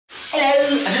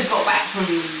I just got back from...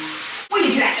 What are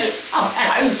you looking at? Oh,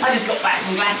 hello. I just got back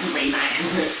from Glastonbury, man.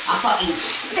 I fucking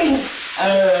stink.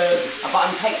 But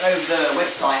I'm taking over the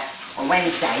website on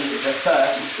Wednesday, the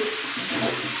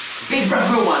 1st. Big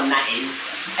Brother one, that is.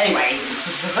 Anyway.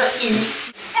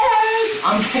 Hello.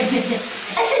 I'm going to...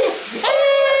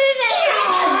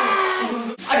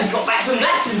 I just got back from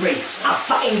Glastonbury. I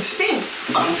fucking stink.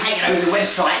 But I'm taking over the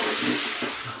website.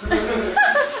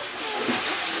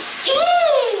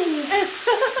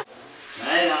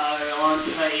 Hello, I'm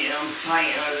taking over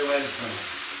the website.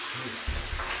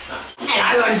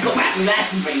 Hello, I just got back from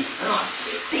Glastonbury. And I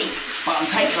stink. But I'm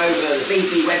taking over the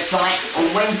BB website on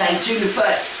Wednesday, June the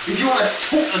 1st. If you want to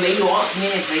talk to me or ask me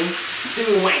anything, do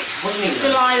a wank. What do you mean?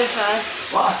 July the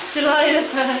 1st. What? July the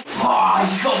 1st. Oh, I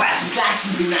just got back from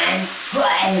Glastonbury, man.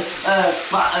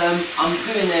 I'm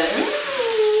doing a...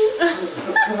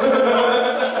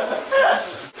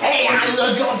 Hey, I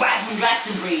just got back from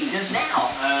Glastonbury just now.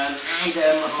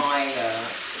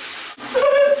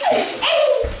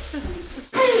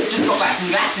 Just got back from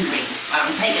Glastonbury.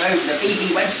 I'm taking over the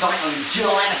BB website on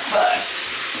July the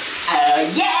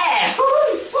 1st. Yeah!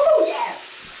 Woo-hoo! Yeah!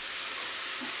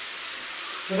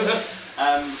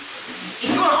 If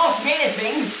you want to ask me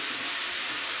anything...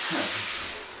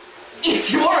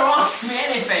 If you want to ask me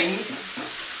anything...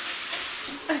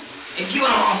 If you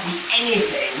want to ask me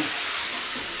anything...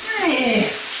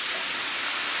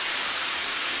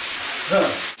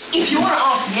 If you want to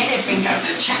ask me anything, go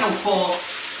to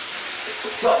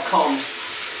channel4.com.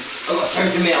 I've got so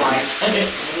familiarised.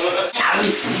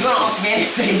 If you want to ask me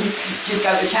anything, just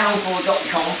go to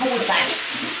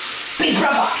channel4.com/Big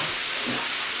Brother.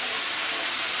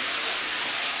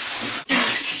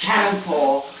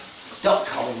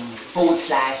 channel4.com/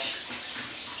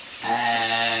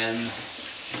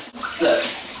 look,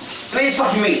 let me just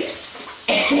fucking read it.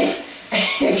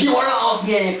 If you want to ask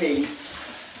me anything,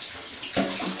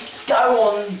 go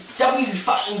on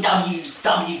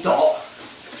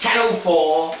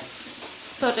www.channel4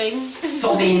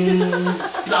 sodding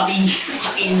bloody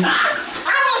fucking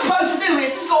how am I supposed to do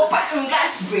this? It's got back from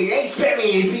Glastonbury. They expect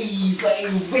me to be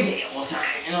getting with it or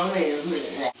something, you know what I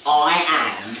mean? I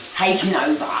am taking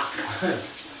over.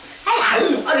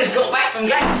 Hello, I just got back from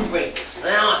Glastonbury.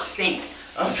 Now I stink.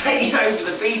 I'm taking over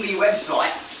the BB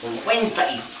website on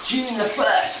Wednesday, June the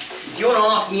 1st. If you want to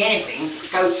ask me anything,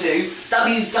 go to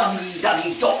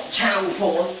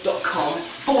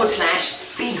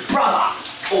www.channel4.com/Big Brother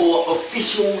or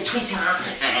official Twitter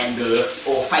and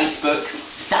or Facebook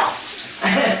stuff.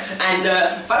 And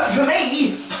vote for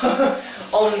me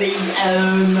on the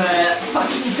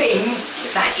fucking thing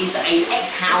that is a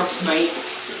ex-housemate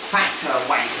factor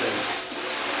wankers.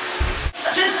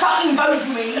 Just fucking vote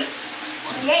for me.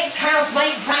 The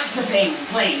ex-housemate factor thing,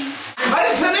 please. And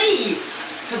vote for me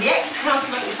for the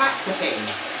ex-housemate factor thing,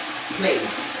 please.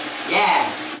 Yeah.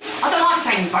 I don't like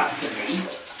saying vote for me.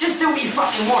 Just do what you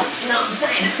fucking want, you know what I'm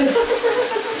saying?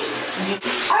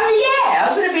 Oh yeah,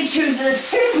 I'm gonna be choosing a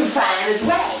super fan as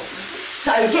well.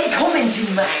 So get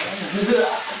commenting, man.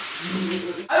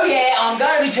 Oh yeah, I'm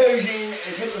gonna be choosing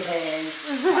a super fan.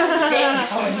 So get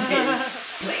commenting.